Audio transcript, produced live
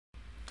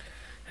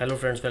Hello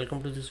friends,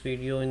 welcome to this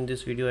video. In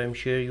this video I'm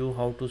share you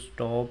how to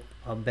stop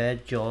a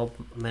bad job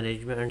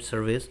management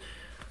service.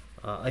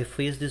 I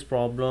faced this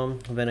problem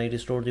when I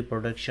restored the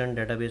production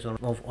database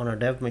on a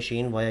dev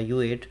machine via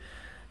U8,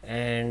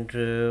 and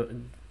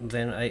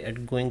when I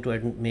going to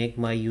make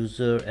my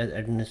user as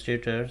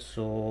administrator,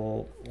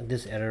 so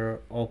this error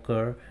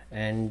occur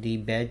and the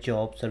bad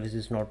job service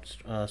is not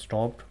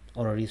stopped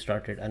or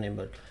restarted,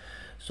 unable.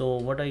 So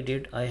what I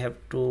did, I have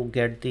to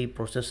get the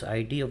process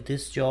ID of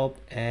this job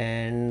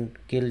and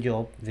kill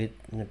job with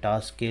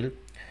taskkill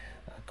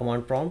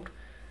command prompt,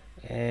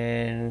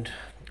 and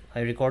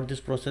I record this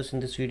process in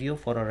this video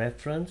for a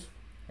reference,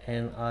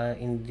 and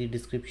in the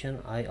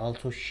description I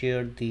also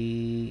shared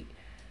the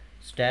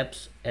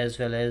steps as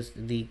well as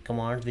the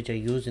commands which I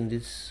use in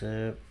this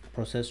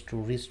process to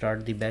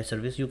restart the batch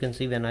service. You can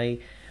see when I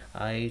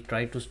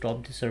tried to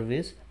stop the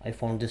service, I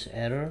found this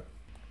error.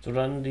 So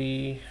run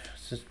the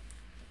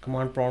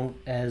command prompt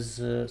as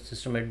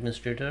system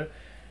administrator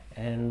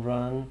and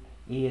run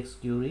ex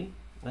query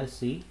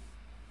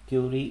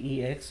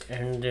ex,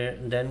 and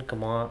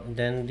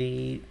then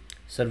the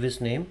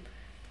service name.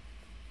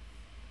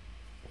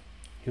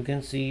 You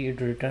can see it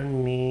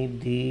returned me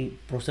the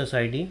process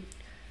ID.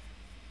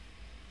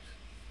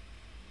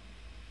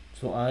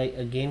 So I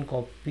again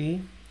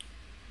copy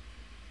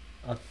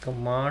a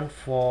command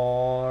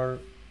for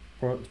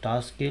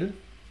taskkill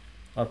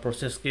or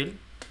process kill.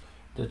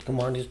 That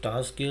command is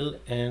taskkill,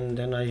 and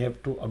then I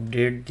have to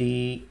update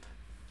the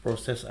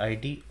process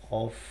ID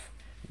of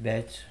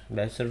batch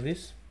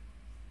service.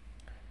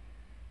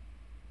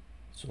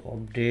 So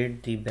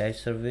update the batch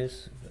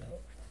service.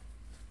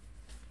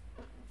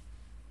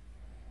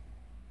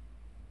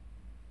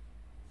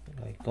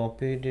 I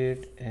copied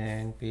it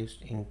and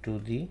paste into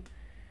the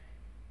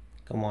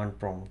command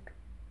prompt.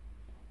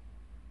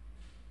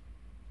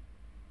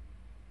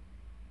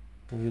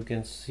 You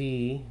can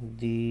see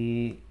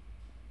the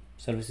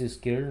service is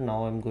killed.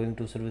 Now I'm going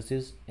to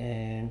services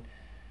and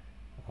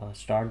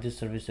start this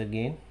service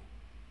again.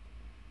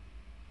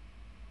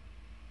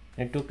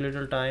 It took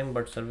little time,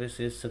 but service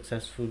is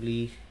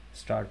successfully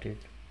started.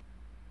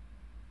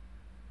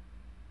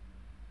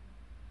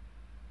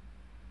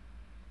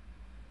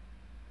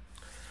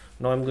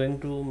 Now I'm going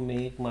to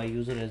make my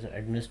user as an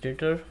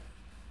administrator.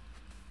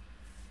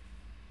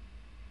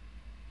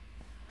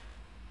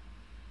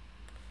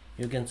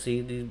 You can see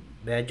the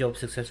batch job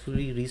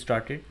successfully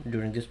restarted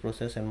during this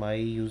process, and my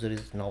user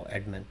is now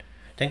admin.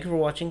 Thank you for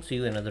watching. See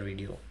you in another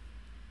video.